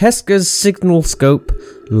 Hesker's signal scope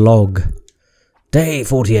log. Day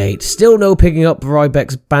 48. Still no picking up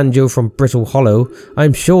Rybek's banjo from Brittle Hollow.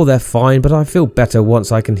 I'm sure they're fine, but I feel better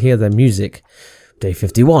once I can hear their music. Day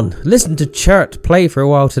 51. Listen to Chert play for a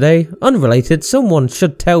while today. Unrelated, someone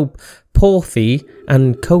should tell Porphy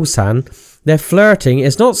and Kosan their flirting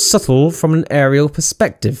is not subtle from an aerial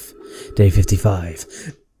perspective. Day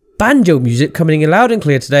 55. Banjo music coming in loud and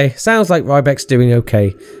clear today. Sounds like Rybek's doing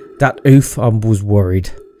okay. That oof, I was worried.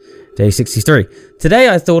 Day 63. Today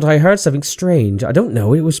I thought I heard something strange. I don't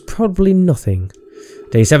know, it was probably nothing.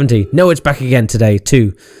 Day 70. No, it's back again today,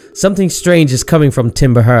 too. Something strange is coming from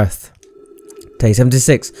Timberhearth. Day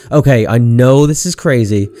 76. Okay, I know this is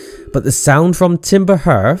crazy, but the sound from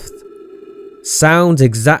Timberhearth sounds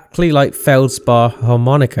exactly like Feldspar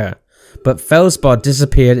harmonica. But Feldspar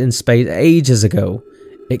disappeared in space ages ago.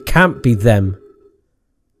 It can't be them.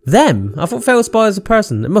 Them? I thought Feldspar is a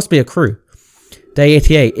person. It must be a crew. Day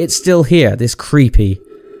 88. It's still here. This creepy.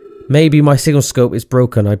 Maybe my signal scope is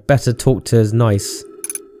broken. I better talk to his nice.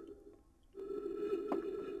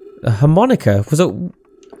 A harmonica? Was it...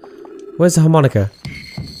 Where's the harmonica?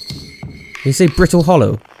 Did you say Brittle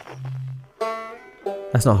Hollow?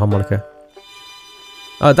 That's not a harmonica.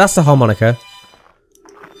 Oh, that's the harmonica.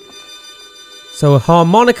 So a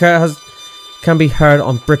harmonica can be heard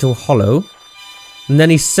on Brittle Hollow. And then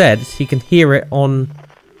he said he can hear it on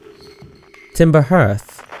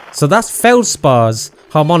Timberhearth. So that's Feldspar's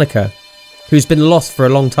harmonica, who's been lost for a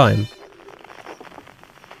long time.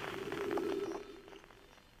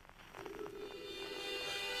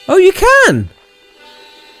 Oh, you can!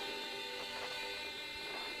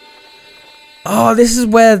 Oh, this is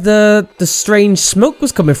where the strange smoke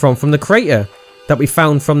was coming from the crater that we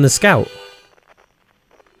found from the scout.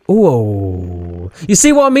 Oh, you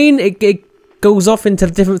see what I mean? It goes off into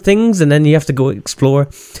different things and then you have to go explore.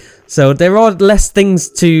 So there are less things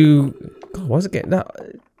to... God, why is it getting that?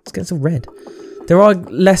 It's getting so red. There are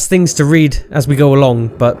less things to read as we go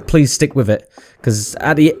along, but please stick with it. Because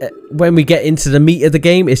when we get into the meat of the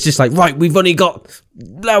game, it's just like, right, we've only got...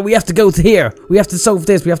 No, we have to go to here. We have to solve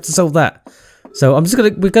this. We have to solve that. So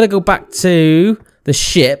we're gonna go back to the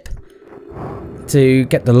ship to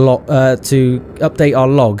get the log, to update our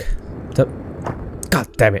log. God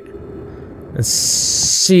damn it. And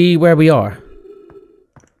see where we are.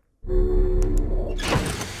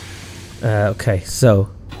 Okay, so...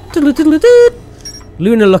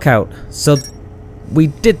 Lunar Lookout. So... We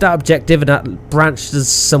did that objective and that branched us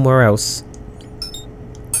somewhere else.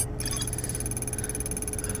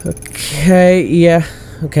 Okay, yeah.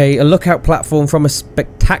 Okay, a lookout platform from a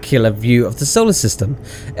spectacular view of the solar system.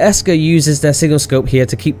 Esker uses their signal scope here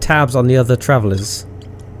to keep tabs on the other travellers.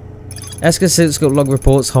 Esker's signal scope log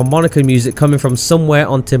reports harmonica music coming from somewhere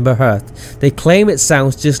on Timberhearth. They claim it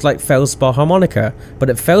sounds just like Feldspar harmonica,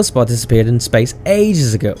 but Feldspar disappeared in space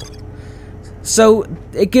ages ago. So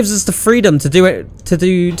it gives us the freedom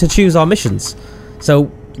to choose our missions.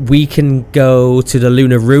 So we can go to the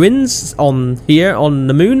lunar ruins on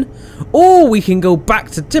the moon, or we can go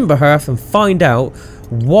back to Timberhearth and find out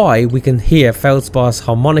why we can hear Feldspar's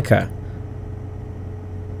harmonica.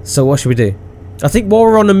 So what should we do? I think while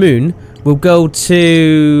we're on the moon, we'll go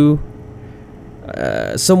to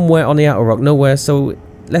somewhere on the outer rock. Nowhere. So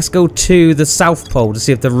let's go to the South Pole to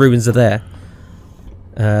see if the ruins are there.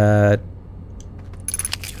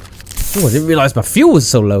 Oh, I didn't realise my fuel was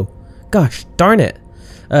so low. Gosh, darn it.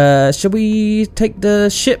 Should we take the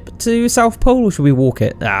ship to South Pole or should we walk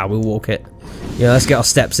it? Ah, we'll walk it. Yeah, let's get our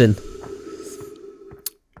steps in.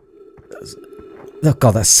 Oh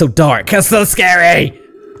god, that's so dark. That's so scary.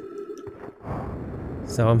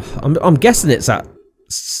 So I'm guessing it's at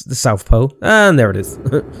the South Pole. And there it is.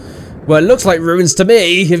 Well, it looks like ruins to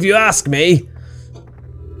me, if you ask me.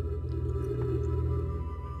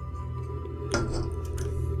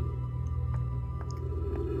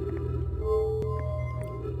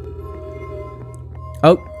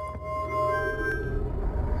 Oh.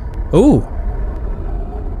 Ooh.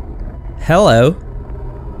 Hello.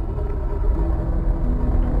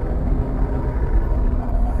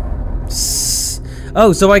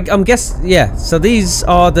 Oh, so I'm guessing, yeah. So these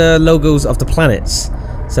are the logos of the planets.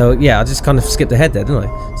 So yeah, I just kind of skipped ahead there, didn't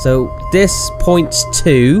I? So this points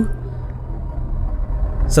to...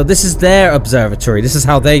 So this is their observatory. This is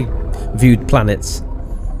how they viewed planets.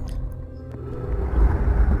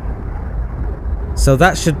 So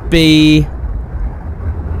that should be...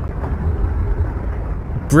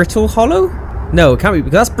 Brittle Hollow? No, it can't be,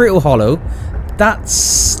 because that's Brittle Hollow.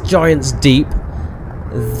 That's Giant's Deep.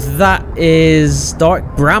 That is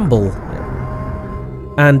Dark Bramble.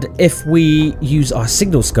 And if we use our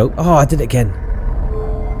signal scope... Oh, I did it again.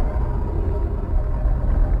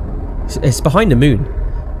 It's behind the moon.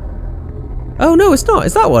 Oh no, it's not.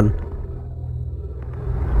 It's that one.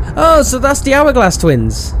 Oh, so that's the Hourglass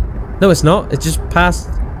Twins. No, it's not. It's just past...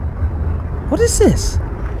 What is this?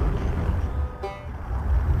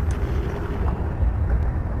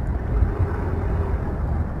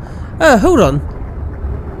 Hold on.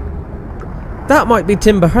 That might be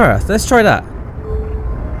Timber Hearth. Let's try that.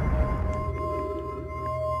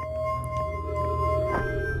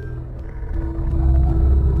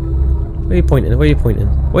 Where are you pointing? Where are you pointing?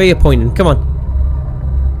 Where are you pointing? Come on.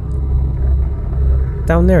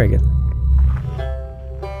 Down there again.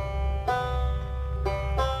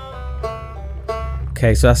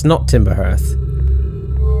 Okay, so that's not Timber Hearth.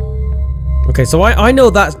 Okay, so I know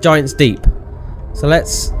that's Giant's Deep. So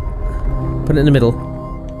let's put it in the middle.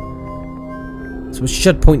 So we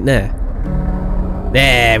should point there.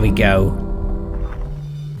 There we go.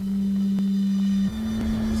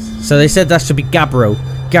 So they said that should be Gabbro.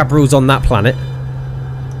 Gabbro's on that planet.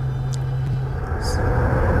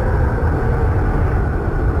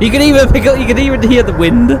 You can even pick up. You can even hear the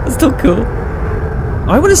wind. That's still cool.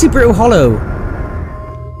 I want to see Brittle Hollow.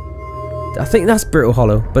 I think that's Brittle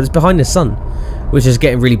Hollow, but it's behind the sun, which is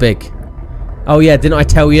getting really big. Oh yeah, didn't I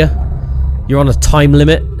tell you? You're on a time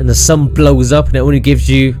limit, and the sun blows up, and it only gives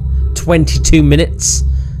you 22 minutes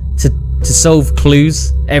to solve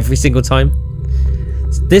clues every single time.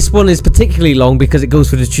 This one is particularly long because it goes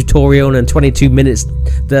through the tutorial, and 22 minutes.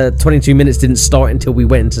 The 22 minutes didn't start until we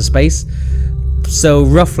went into space. So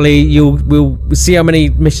roughly, we'll see how many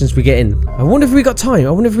missions we get in. I wonder if we got time. I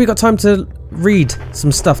wonder if we got time to read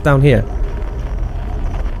some stuff down here.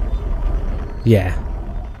 Yeah.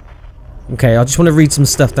 Okay, I just want to read some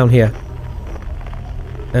stuff down here.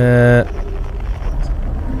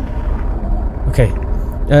 Okay.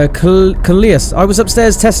 Callias, I was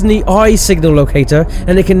upstairs testing the eye signal locator,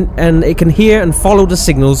 and it can hear and follow the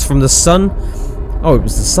signals from the sun. Oh, it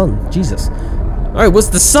was the sun. Jesus. Oh, it was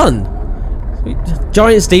the sun.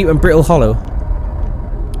 Giant's Deep and Brittle Hollow.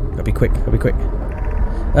 Gotta be quick. Gotta be quick.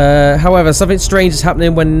 However, something strange is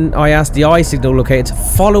happening when I asked the eye signal locator to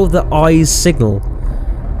follow the eye's signal.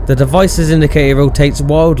 The device's indicator rotates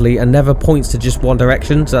wildly and never points to just one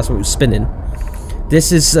direction, so that's what it was spinning.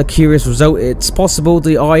 This is a curious result. It's possible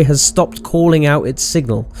the eye has stopped calling out its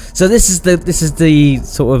signal. So this is the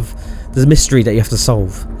sort of the mystery that you have to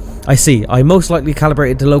solve. I see. I most likely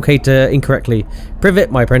calibrated the locator incorrectly.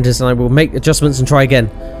 Privet, my apprentice, and I will make adjustments and try again.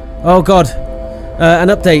 Oh god. An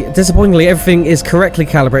update. Disappointingly, everything is correctly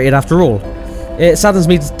calibrated after all. It saddens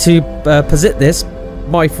me to posit this,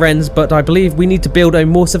 my friends, but I believe we need to build a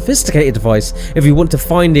more sophisticated device if we want to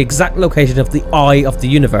find the exact location of the eye of the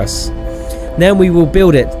universe. Then we will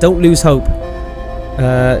build it. Don't lose hope.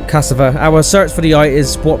 Cassava, our search for the eye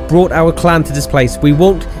is what brought our clan to this place. We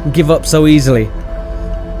won't give up so easily.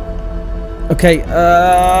 Okay,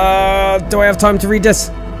 do I have time to read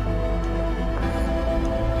this?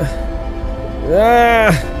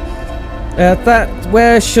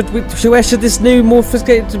 Where should this new more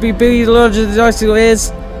sophisticated to be larger than the icicle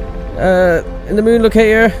is? In the moon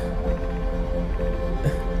locator.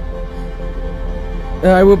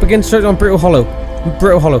 I will begin searching on Brittle Hollow.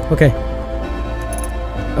 Brittle Hollow, okay.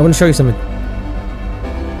 I want to show you something.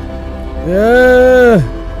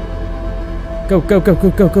 Go, go, go, go,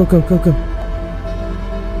 go, go, go, go, go.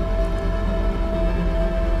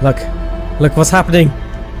 Look what's happening.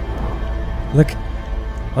 Look.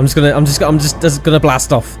 I'm just gonna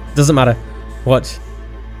blast off. Doesn't matter. Watch.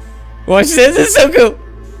 Watch this. It's so cool.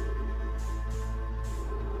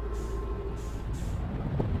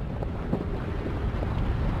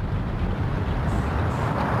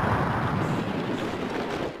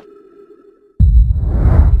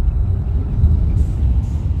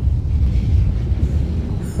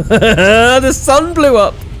 The sun blew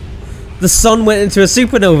up. The sun went into a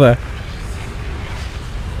supernova.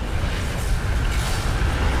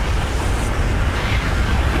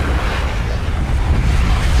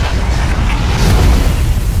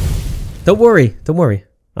 Don't worry, don't worry.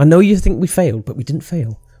 I know you think we failed, but we didn't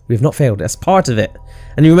fail. We have not failed. That's part of it.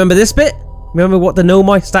 And you remember this bit? Remember what the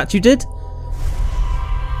Nomai statue did?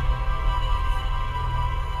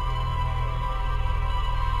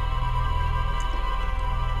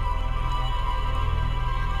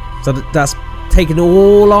 So that's taken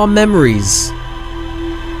all our memories.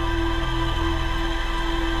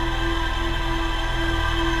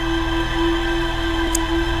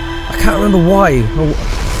 I can't remember why.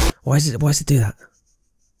 Why does it do that?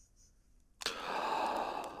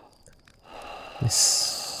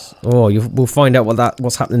 This, oh, we'll find out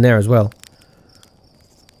what's happening there as well.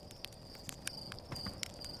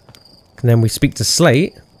 And then we speak to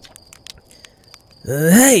Slate.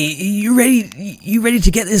 Hey, you ready? You ready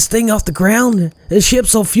to get this thing off the ground? The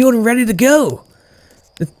ship's all fueled and ready to go.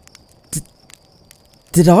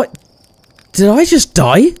 Did I just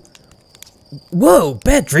die? Whoa,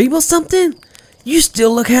 bad dream or something? You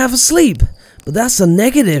still look half asleep, but that's a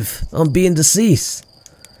negative on being deceased.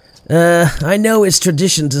 I know it's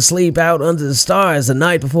tradition to sleep out under the stars the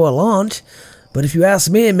night before launch, but if you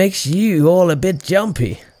ask me, it makes you all a bit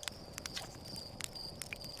jumpy.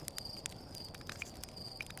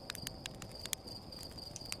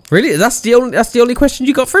 Really? That's the only question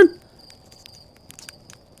you got for him?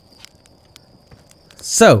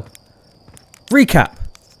 So, recap.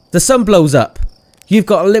 The sun blows up. You've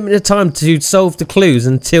got a limited time to solve the clues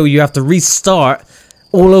until you have to restart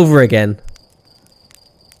all over again.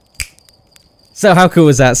 So how cool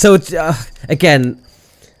is that? So, again,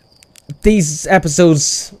 these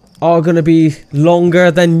episodes are going to be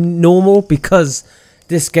longer than normal because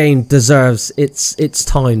this game deserves its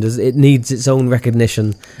time. It needs its own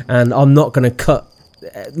recognition, and I'm not going to cut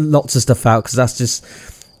lots of stuff out because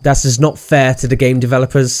that's just not fair to the game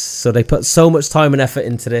developers. So they put so much time and effort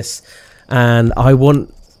into this, and I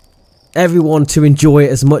want everyone to enjoy it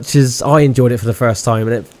as much as I enjoyed it for the first time,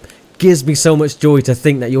 and it gives me so much joy to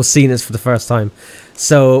think that you're seeing this for the first time.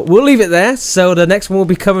 So we'll leave it there. So the next one will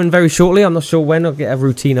be coming very shortly. I'm not sure when. I'll get a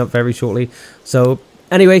routine up very shortly. So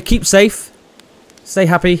anyway, keep safe. Stay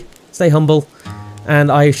happy, stay humble,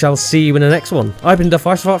 and I shall see you in the next one. I've been Duff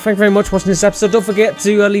Ice. Thank you very much for watching this episode. Don't forget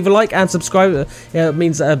to leave a like and subscribe.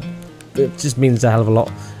 It just means a hell of a lot.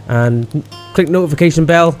 And click notification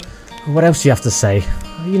bell. What else do you have to say?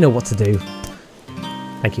 You know what to do.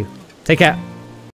 Thank you. Take care.